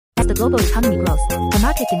the global economy grows, the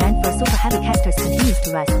market demand for super heavy casters continues to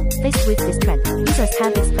rise. Faced with this trend, users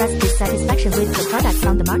have expressed dissatisfaction with the products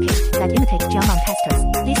on the market that imitate Jianglong casters.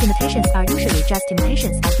 These imitations are usually just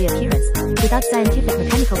imitations of the appearance, without scientific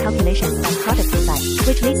mechanical calculations and product design,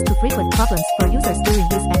 which leads to frequent problems for users during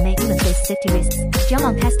use and may even face safety risks.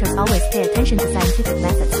 Jianglong casters always pay attention to scientific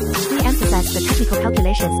methods. We emphasize the technical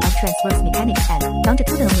calculations of transverse mechanics and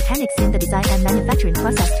longitudinal mechanics in the design and manufacturing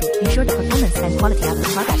process to ensure the performance and quality of the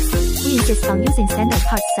products. We insist on using standard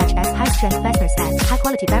parts such as high-strength fasteners and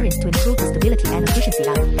high-quality bearings to improve the stability and efficiency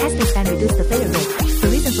of casters and reduce the failure rate. The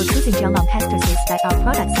reason for choosing Jianglong casters is that our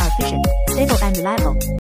products are efficient, stable and reliable.